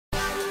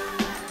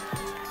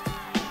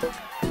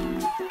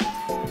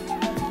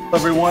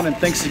Everyone, and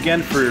thanks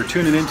again for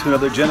tuning in to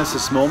another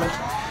Genesis Moment.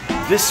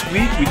 This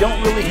week we don't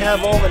really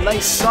have all the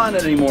nice sun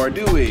anymore,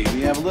 do we?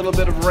 We have a little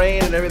bit of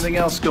rain and everything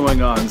else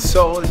going on,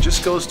 so it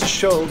just goes to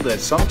show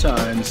that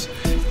sometimes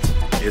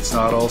it's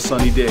not all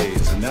sunny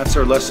days. And that's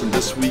our lesson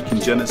this week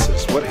in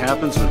Genesis. What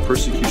happens when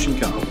persecution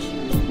comes?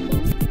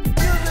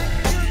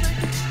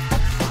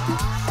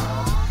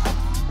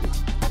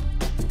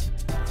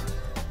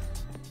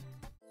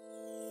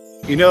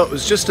 You know, it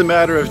was just a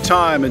matter of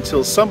time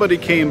until somebody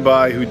came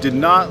by who did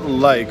not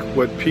like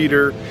what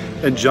Peter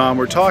and John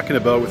were talking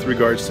about with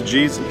regards to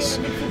Jesus.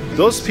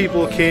 Those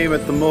people came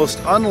at the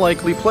most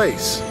unlikely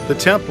place, the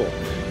temple.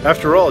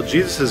 After all,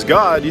 Jesus is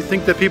God. You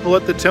think that people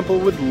at the temple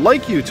would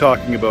like you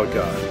talking about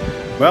God?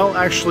 Well,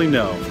 actually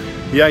no.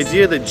 The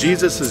idea that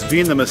Jesus as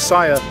being the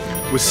Messiah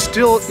was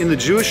still in the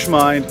Jewish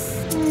mind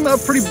a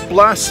pretty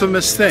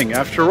blasphemous thing.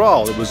 After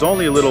all, it was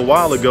only a little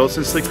while ago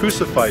since they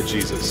crucified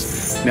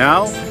Jesus.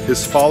 Now,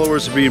 his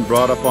followers are being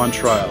brought up on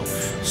trial.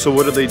 So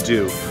what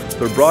do?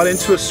 They're brought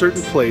into a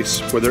certain place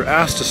where they're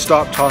asked to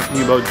stop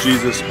talking about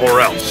Jesus or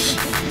else.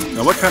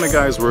 Now, what kind of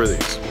guys were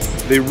these?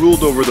 They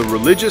ruled over the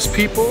religious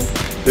people,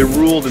 they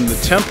ruled in the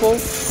temple,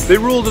 they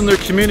ruled in their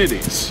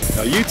communities.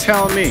 Now, you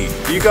tell me,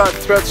 you got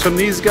threats from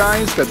these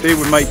guys that they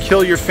might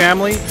kill your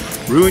family,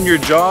 ruin your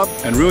job,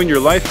 and ruin your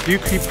life if you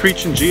keep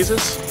preaching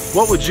Jesus?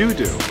 What would you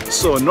do?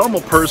 So a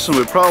normal person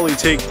would probably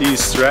take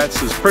these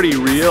threats as pretty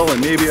real, and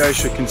maybe I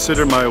should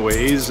consider my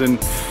ways and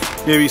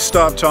maybe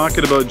stop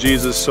talking about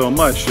Jesus so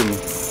much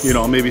and, you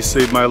know, maybe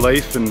save my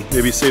life and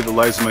maybe save the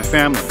lives of my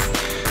family.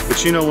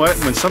 But you know what?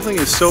 When something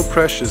is so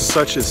precious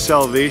such as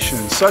salvation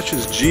and such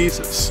as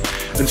Jesus,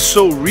 and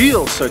so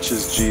real such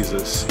as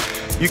Jesus,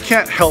 you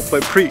can't help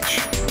but preach.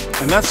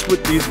 And that's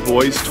what these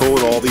boys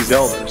told all these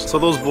elders. So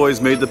those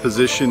boys made the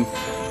position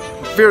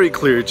very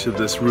clear to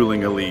this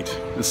ruling elite.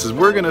 This is,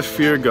 we're going to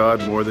fear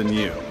God more than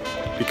you,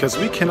 because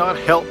we cannot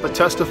help but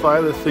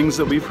testify the things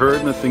that we've heard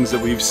and the things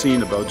that we've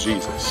seen about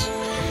Jesus.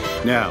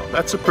 Now,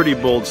 that's a pretty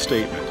bold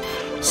statement.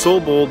 So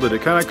bold that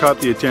it kind of caught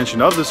the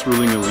attention of this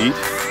ruling elite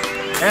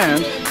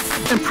and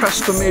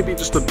impressed them maybe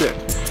just a bit,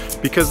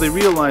 because they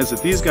realized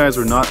that these guys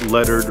are not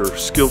lettered or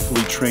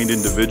skillfully trained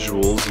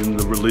individuals in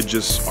the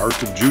religious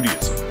art of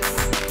Judaism.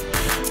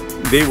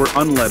 They were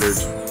unlettered,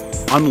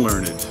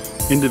 unlearned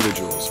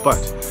individuals, but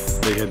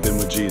they had been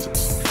with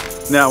Jesus.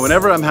 Now,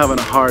 whenever I'm having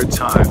a hard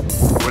time,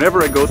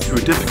 whenever I go through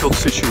a difficult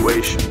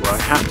situation where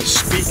I have to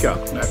speak up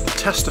and I have to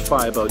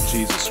testify about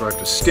Jesus, or I have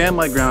to stand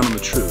my ground on the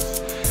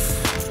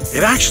truth,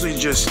 it actually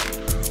just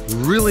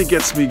really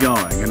gets me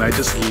going, and I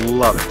just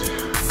love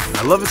it.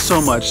 I love it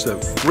so much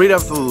that right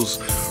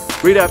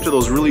after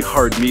those really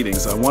hard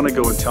meetings, I want to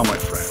go and tell my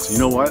friends, you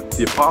know what?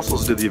 The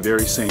apostles did the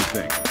very same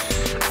thing.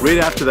 Right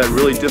after that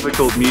really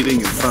difficult meeting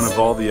in front of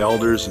all the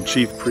elders and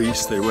chief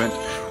priests, they went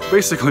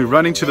basically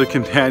running to their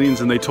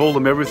companions and they told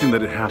them everything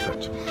that had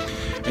happened.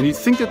 And you'd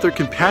think that their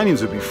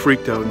companions would be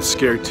freaked out and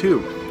scared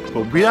too.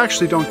 But we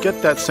actually don't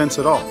get that sense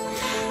at all.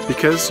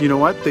 Because you know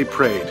what? They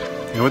prayed.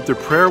 You know what their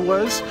prayer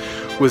was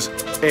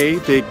A,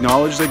 they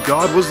acknowledged that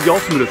God was the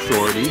ultimate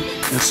authority,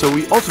 and so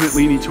we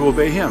ultimately need to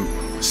obey Him.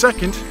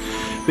 Second,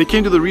 they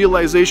came to the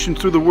realization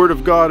through the Word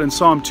of God in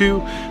Psalm 2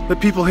 that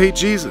people hate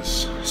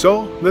Jesus.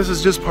 So this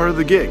is just part of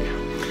the gig.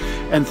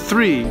 And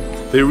three,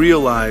 they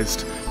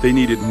realized they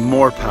needed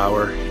more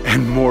power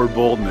and more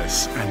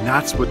boldness, and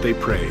that's what they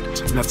prayed.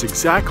 And that's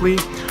exactly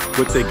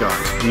what they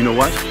got. You know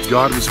what?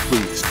 God was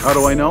pleased. How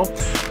do I know?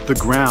 The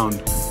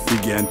ground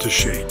began to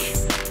shake.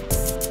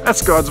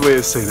 That's God's way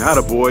of saying,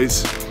 "Atta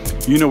boys,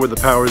 you know where the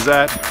power's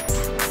at,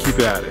 keep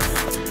at it."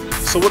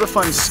 So what if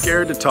I'm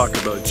scared to talk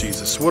about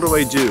Jesus? What do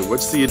I do?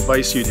 What's the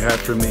advice you'd have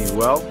for me?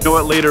 Well, you know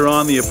what? Later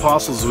on, the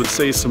apostles would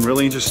say some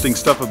really interesting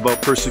stuff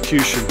about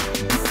persecution.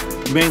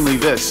 Mainly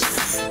this,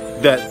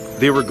 that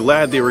they were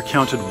glad they were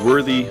counted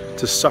worthy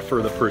to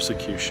suffer the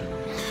persecution.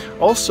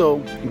 Also,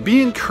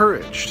 be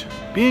encouraged.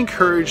 Be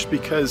encouraged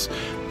because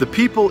the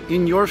people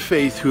in your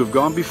faith who have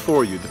gone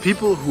before you, the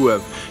people who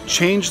have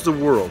changed the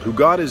world, who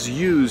God has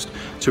used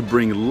to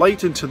bring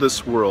light into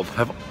this world,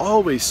 have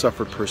always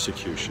suffered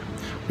persecution.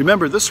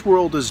 Remember, this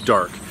world is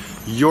dark.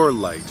 You're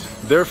light.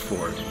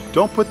 Therefore,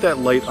 don't put that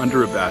light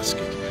under a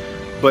basket,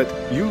 but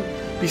you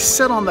be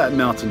set on that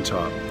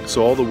mountaintop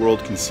so all the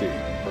world can see.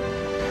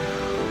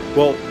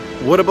 Well,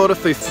 what about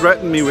if they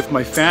threaten me with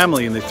my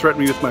family and they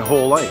threaten me with my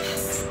whole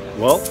life?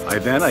 Well,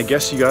 I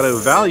guess you got to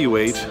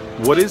evaluate,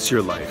 what is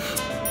your life?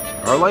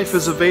 Our life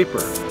is a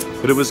vapor,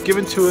 but it was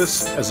given to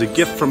us as a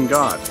gift from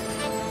God.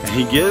 And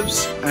He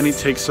gives and He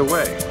takes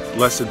away.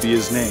 Blessed be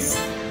His name.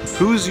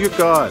 Who's your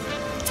God?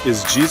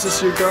 Is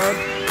Jesus your God?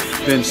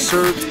 Then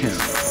serve Him.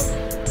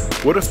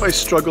 What if I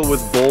struggle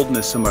with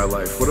boldness in my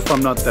life? What if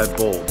I'm not that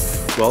bold?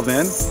 Well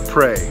then,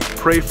 pray.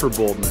 Pray for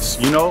boldness.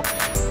 You know,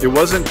 it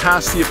wasn't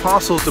past the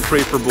apostles to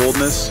pray for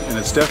boldness, and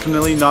it's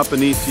definitely not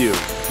beneath you.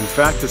 In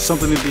fact, it's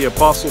something that the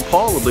Apostle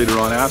Paul would later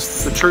on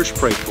ask the church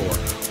pray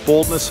for.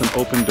 Boldness and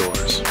open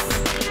doors.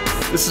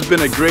 This has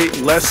been a great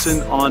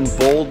lesson on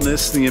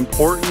boldness, the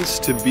importance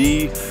to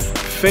be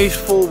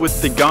faithful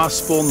with the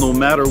gospel no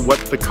matter what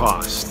the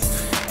cost.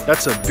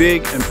 That's a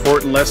big,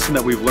 important lesson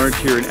that we've learned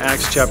here in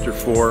Acts chapter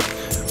 4.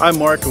 I'm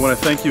Mark. I want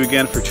to thank you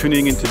again for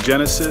tuning into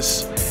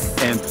Genesis,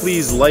 and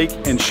please like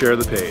and share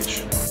the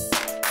page.